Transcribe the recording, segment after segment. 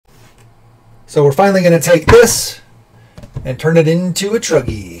So we're finally going to take this and turn it into a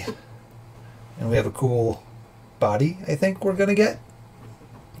Truggy. And we have a cool body, I think we're going to get.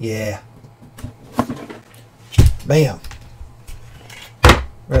 Yeah. Bam. We're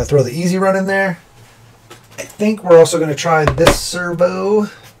going to throw the easy run in there. I think we're also going to try this servo.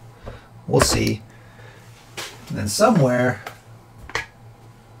 We'll see. And then somewhere,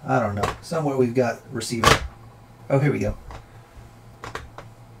 I don't know, somewhere we've got receiver. Oh, here we go.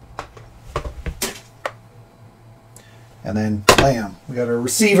 And then, bam, we got a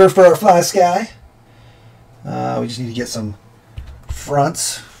receiver for our Flysky. We just need to get some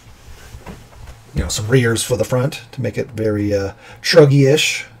fronts, you know, some rears for the front to make it very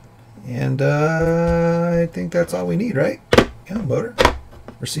Truggy-ish. And I think that's all we need, right? Yeah, motor,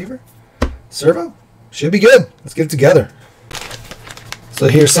 receiver, servo. Should be good. Let's get it together. So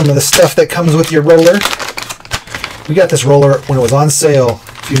here's some of the stuff that comes with your roller. We got this roller when it was on sale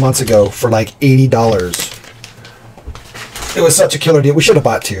a few months ago for like $80. It was such a killer deal. We should have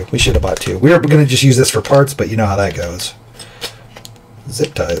bought two. We should have bought two. We were going to just use this for parts, but you know how that goes.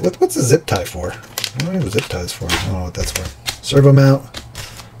 Zip tie. What's a zip tie for? I don't know what zip ties for. I don't know what that's for. Servo mount,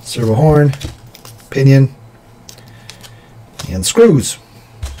 servo horn, pinion, and screws.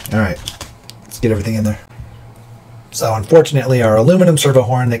 All right, let's get everything in there. So unfortunately, our aluminum servo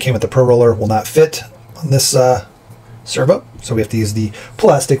horn that came with the Pro Roller will not fit on this servo, so we have to use the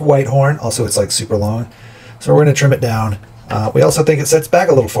plastic white horn. Also, it's like super long, so we're going to trim it down. We also think it sets back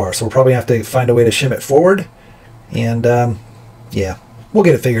a little far, so we'll probably have to find a way to shim it forward. And yeah, we'll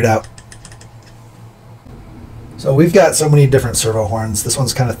get it figured out. So we've got so many different servo horns. This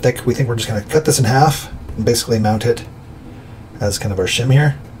one's kind of thick. We think we're just going to cut this in half and basically mount it as kind of our shim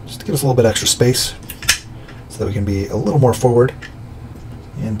here, just to give us a little bit extra space so that we can be a little more forward.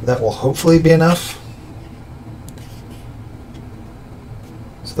 And that will hopefully be enough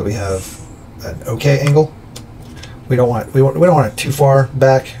so that we have an okay angle. We don't want it too far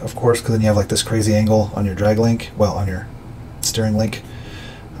back, of course, because then you have like this crazy angle on your drag link, well, on your steering link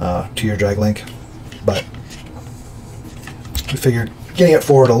to your drag link. But we figured getting it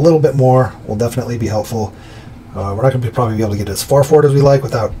forward a little bit more will definitely be helpful. We're not going to probably be able to get as far forward as we like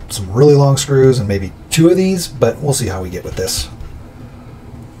without some really long screws and maybe two of these, but we'll see how we get with this.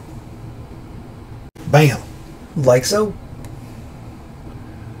 Bam! Like so.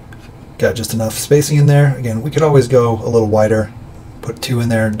 Got just enough spacing in there. Again, we could always go a little wider, put two in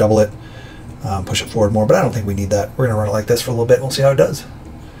there, double it, push it forward more, but I don't think we need that. We're going to run it like this for a little bit and we'll see how it does.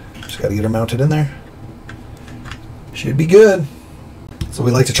 Just got to get her mounted in there. Should be good. So we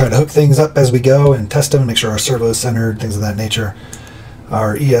like to try to hook things up as we go and test them and make sure our servo is centered, things of that nature.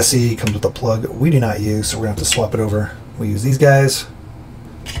 Our ESC comes with a plug we do not use, so we're going to have to swap it over. We use these guys.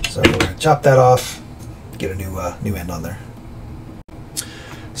 So we're going to chop that off, get a new end on there.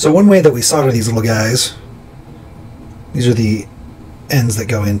 So one way that we solder these little guys, these are the ends that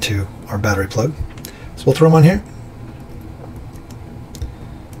go into our battery plug. So we'll throw them on here.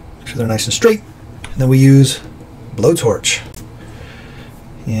 Make sure they're nice and straight. And then we use blowtorch.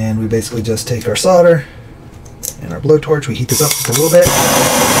 And we basically just take our solder and our blowtorch. We heat this up just a little bit.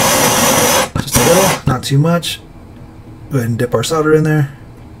 Just a little, not too much. Go ahead and dip our solder in there.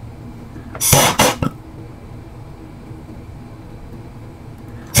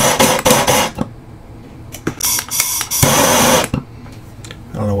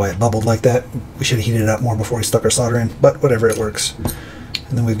 I don't know why it bubbled like that. We should have heated it up more before we stuck our solder in, but whatever, it works.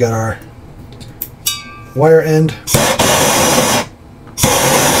 And then we've got our wire end.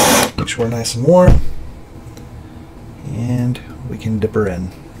 Make sure we're nice and warm. And we can dip her in.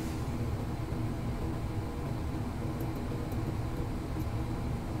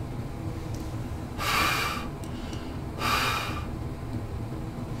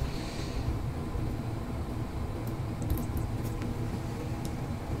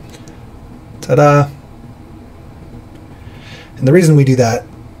 Ta-da! And the reason we do that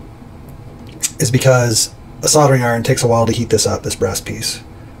is because a soldering iron takes a while to heat this up, this brass piece.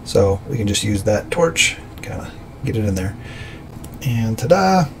 So we can just use that torch, kind of get it in there. And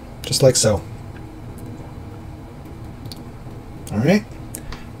ta-da! Just like so. Alright.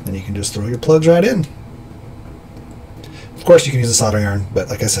 Then you can just throw your plugs right in. Of course you can use a soldering iron, but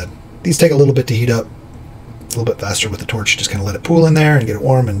like I said, these take a little bit to heat up. A little bit faster with the torch. Just kind of let it pool in there and get it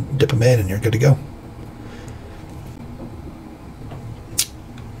warm and dip them in and you're good to go.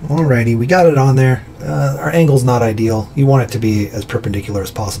 Alrighty, we got it on there. Our angle's not ideal. You want it to be as perpendicular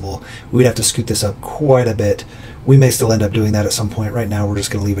as possible. We'd have to scoot this up quite a bit. We may still end up doing that at some point. Right now we're just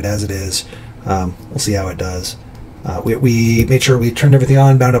going to leave it as it is. We'll see how it does. We made sure we turned everything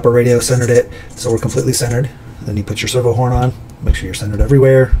on, bound up our radio, centered it, so we're completely centered. Then you put your servo horn on, make sure you're centered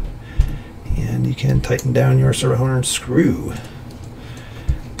everywhere. and you can tighten down your servo horn screw.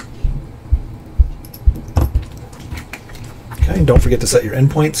 Okay, and don't forget to set your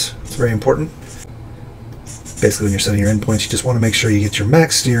endpoints. It's very important. Basically, when you're setting your endpoints, you just want to make sure you get your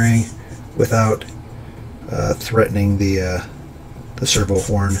max steering without threatening the servo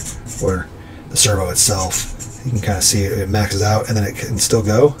horn or the servo itself. You can kind of see it maxes out and then it can still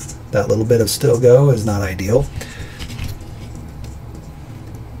go. That little bit of still go is not ideal.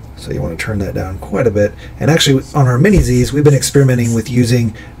 So you want to turn that down quite a bit. And actually on our Mini Zs, we've been experimenting with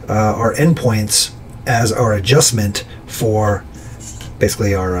using our endpoints as our adjustment for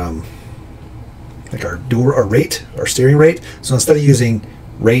basically our rate, our steering rate. So instead of using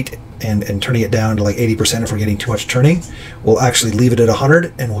rate and turning it down to like 80% if we're getting too much turning, we'll actually leave it at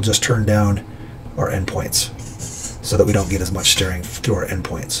 100 and we'll just turn down our endpoints so that we don't get as much steering through our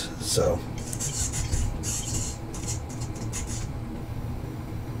endpoints. So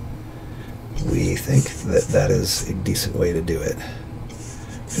we think that that is a decent way to do it.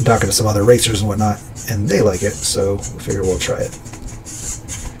 I'm talking to some other racers and whatnot, and they like it, so we figure we'll try it.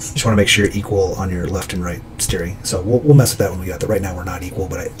 Just want to make sure you're equal on your left and right steering. So we'll mess with that when we got there. Right now we're not equal,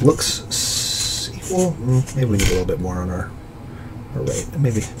 but it looks equal. Maybe we need a little bit more on our right.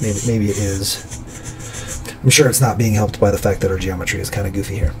 Maybe it is. I'm sure it's not being helped by the fact that our geometry is kind of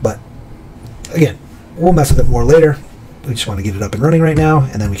goofy here. But again, we'll mess with it more later. We just want to get it up and running right now,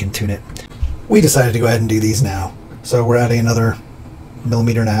 and then we can tune it. We decided to go ahead and do these now. So we're adding another 1.5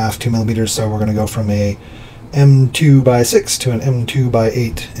 millimeters, 2 millimeters. So we're going to go from a M2x6 to an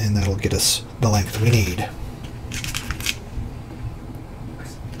M2x8, and that'll get us the length we need.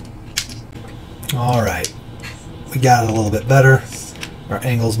 All right, we got it a little bit better. Our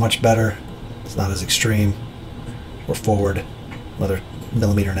angle's much better. It's not as extreme. We're forward another 1.5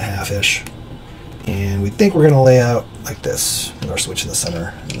 millimeters-ish. And we think we're going to lay out like this with our switch in the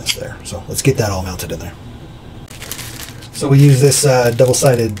center and this there. So let's get that all mounted in there. So we use this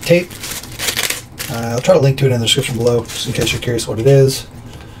double-sided tape. I'll try to link to it in the description below, just in case you're curious what it is.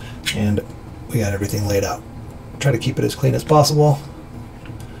 And we got everything laid out. Try to keep it as clean as possible.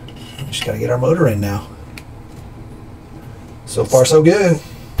 Just got to get our motor in now. So far, so good.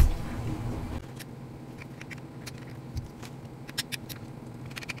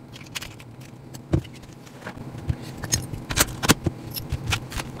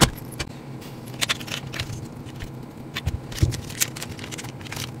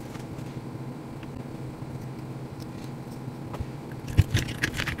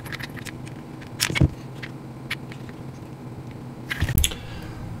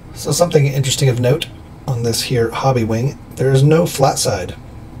 So something interesting of note on this here Hobbywing, there is no flat side.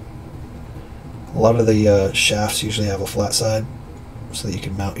 A lot of the shafts usually have a flat side so that you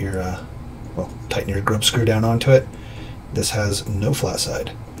can mount your, tighten your grub screw down onto it. This has no flat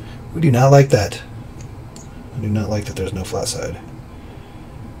side. We do not like that. I do not like that there's no flat side.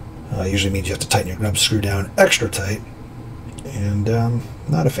 Usually means you have to tighten your grub screw down extra tight, and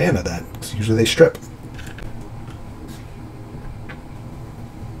not a fan of that because usually they strip.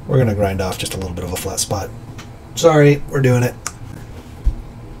 We're going to grind off just a little bit of a flat spot. Sorry, we're doing it.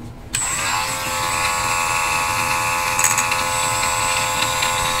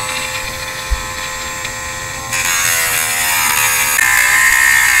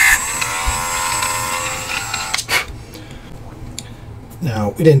 Now,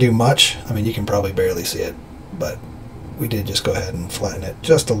 we didn't do much. I mean, you can probably barely see it, but we did just go ahead and flatten it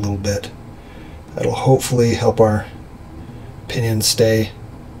just a little bit. That'll hopefully help our pinion stay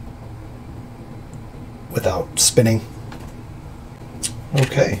without spinning.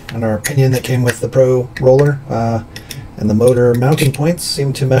 Okay, and our pinion that came with the Pro roller and the motor mounting points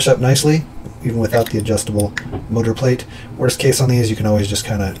seem to mesh up nicely, even without the adjustable motor plate. Worst case on these, you can always just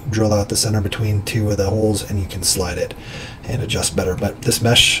kind of drill out the center between two of the holes and you can slide it and adjust better. But this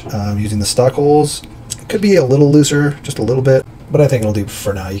mesh, using the stock holes, could be a little looser, just a little bit, but I think it'll do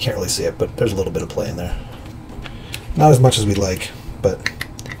for now. You can't really see it, but there's a little bit of play in there. Not as much as we'd like, but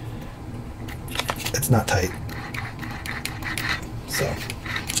it's not tight, so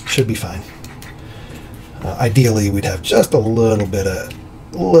should be fine. Ideally, we'd have just a little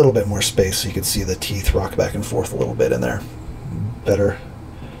bit more space so you could see the teeth rock back and forth a little bit in there better,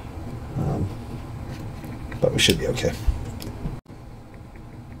 but we should be okay.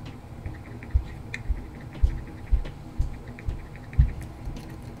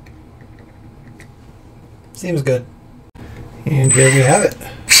 Seems good. And here we have it.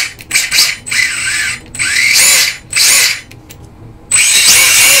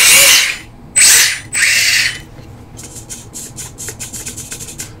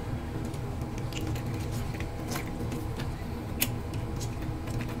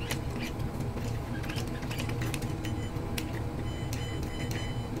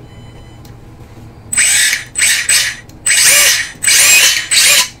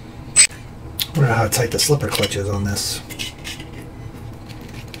 how tight the slipper clutch is on this.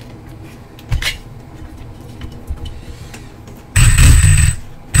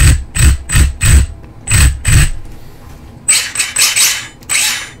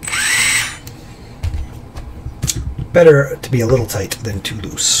 Better to be a little tight than too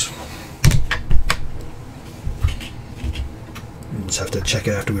loose. We'll just have to check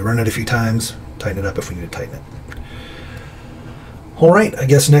it after we run it a few times, tighten it up if we need to tighten it. All right, I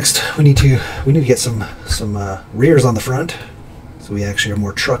guess next we need to get some rears on the front, so we actually are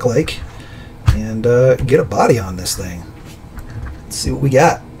more truck-like, and get a body on this thing. Let's see what we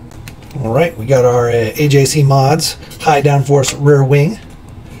got. All right, we got our AJC Mods high downforce rear wing.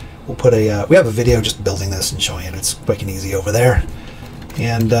 We'll put a we have a video just building this and showing it. It's quick and easy over there.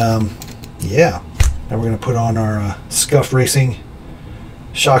 And yeah, now we're going to put on our Scuff Racing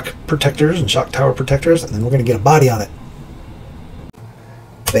shock protectors and shock tower protectors, and then we're going to get a body on it.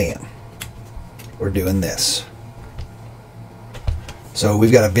 Bam. We're doing this. So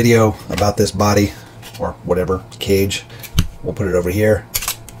we've got a video about this body, or whatever, cage. We'll put it over here.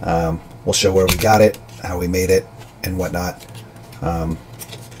 We'll show where we got it, how we made it, and whatnot.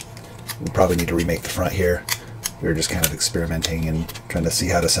 We probably need to remake the front here. We were just kind of experimenting and trying to see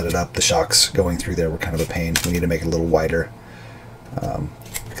how to set it up. The shocks going through there were kind of a pain. We need to make it a little wider,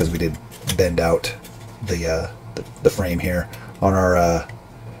 because we did bend out the frame here on our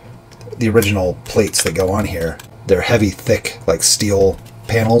the original plates that go on here. They're heavy, thick, like steel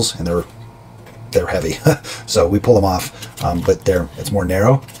panels, and they're heavy. So we pull them off, but it's more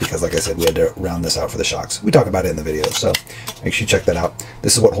narrow because, like I said, we had to round this out for the shocks. We talk about it in the video, so make sure you check that out.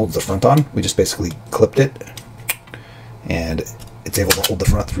 This is what holds the front on. We just basically clipped it, and it's able to hold the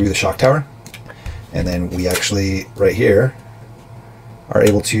front through the shock tower. And then we actually, right here, are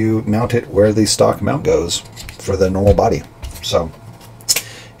able to mount it where the stock mount goes for the normal body. So,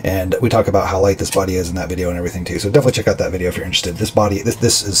 and we talk about how light this body is in that video and everything too. So definitely check out that video if you're interested. This body,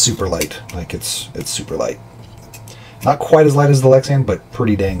 this is super light. Like it's super light. Not quite as light as the Lexan, but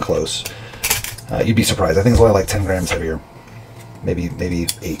pretty dang close. You'd be surprised. I think it's only like 10 grams heavier. Maybe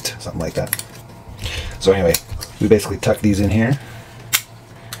 8, something like that. So anyway, we basically tuck these in here.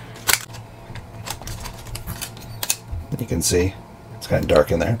 You can see it's kind of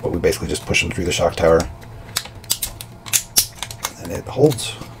dark in there, but we basically just push them through the shock tower, and it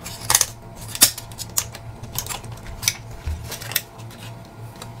holds.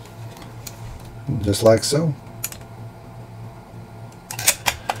 Just like so.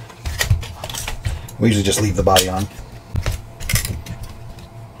 We usually just leave the body on.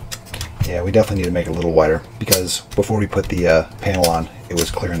 Yeah, we definitely need to make it a little wider, because before we put the panel on, it was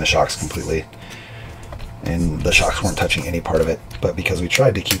clearing the shocks completely, and the shocks weren't touching any part of it. But because we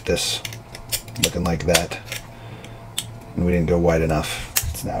tried to keep this looking like that, and we didn't go wide enough,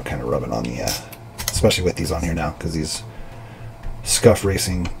 it's now kind of rubbing on the, especially with these on here now, because these Scuff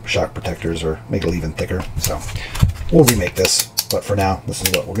Racing shock protectors make it even thicker. So we'll remake this, but for now, this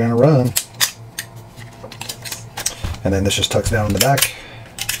is what we're going to run. And then this just tucks down in the back.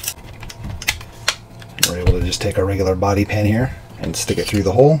 We're able to just take our regular body pin here and stick it through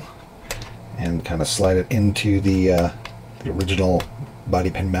the hole and kind of slide it into the original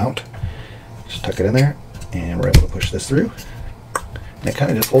body pin mount. Just tuck it in there, and we're able to push this through, and it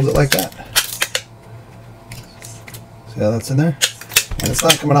kind of just holds it like that. See how that's in there? And it's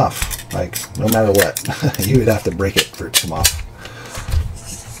not coming off, like, no matter what. You would have to break it for it to come off.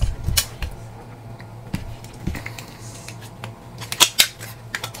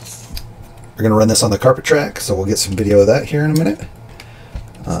 We're going to run this on the carpet track, so we'll get some video of that here in a minute.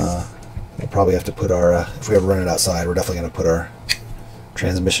 We'll probably have to put our, if we ever run it outside, we're definitely going to put our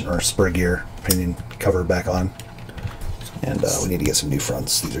transmission or spur gear pinion cover back on. And we need to get some new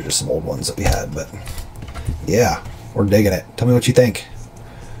fronts. These are just some old ones that we had, but yeah, we're digging it. Tell me what you think.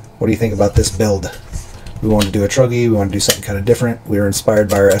 What do you think about this build? We want to do a truggy, we want to do something kind of different. We were inspired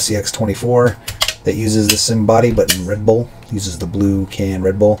by our SCX 24 that uses the same body, but in Red Bull, uses the blue can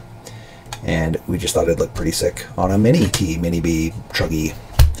Red Bull. And we just thought it'd look pretty sick on a Mini B Truggy.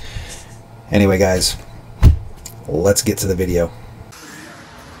 Anyway, guys, let's get to the video.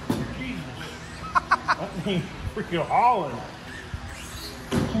 That means freaking hauling.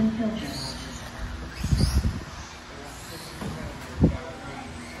 10 filters.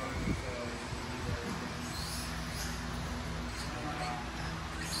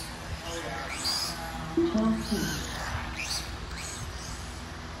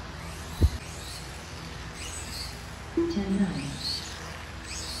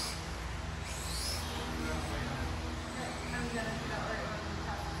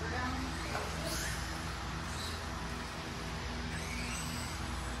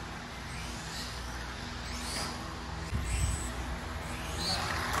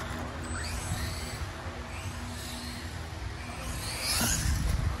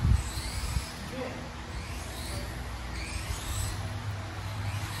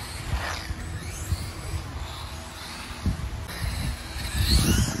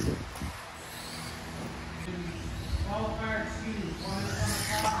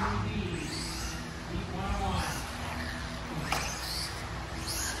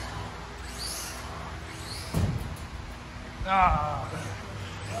 Ah.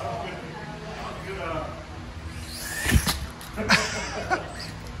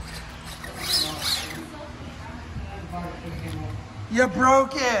 You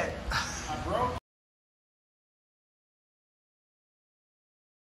broke it.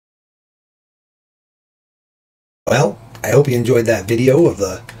 Well, I hope you enjoyed that video of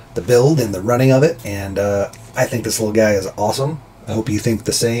the build and the running of it, and I think this little guy is awesome. I hope you think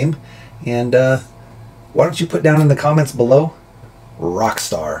the same, and why don't you put down in the comments below,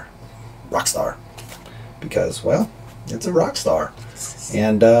 Rockstar, because, well, it's a rock star.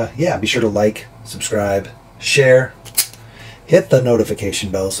 And yeah, be sure to like, subscribe, share, hit the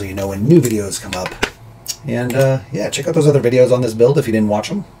notification bell so you know when new videos come up, and yeah, check out those other videos on this build if you didn't watch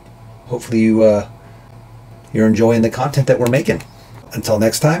them. Hopefully you're enjoying the content that we're making. Until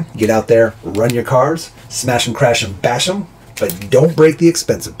next time, get out there, run your cars, smash and crash and bash them, but don't break the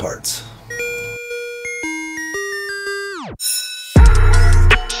expensive parts.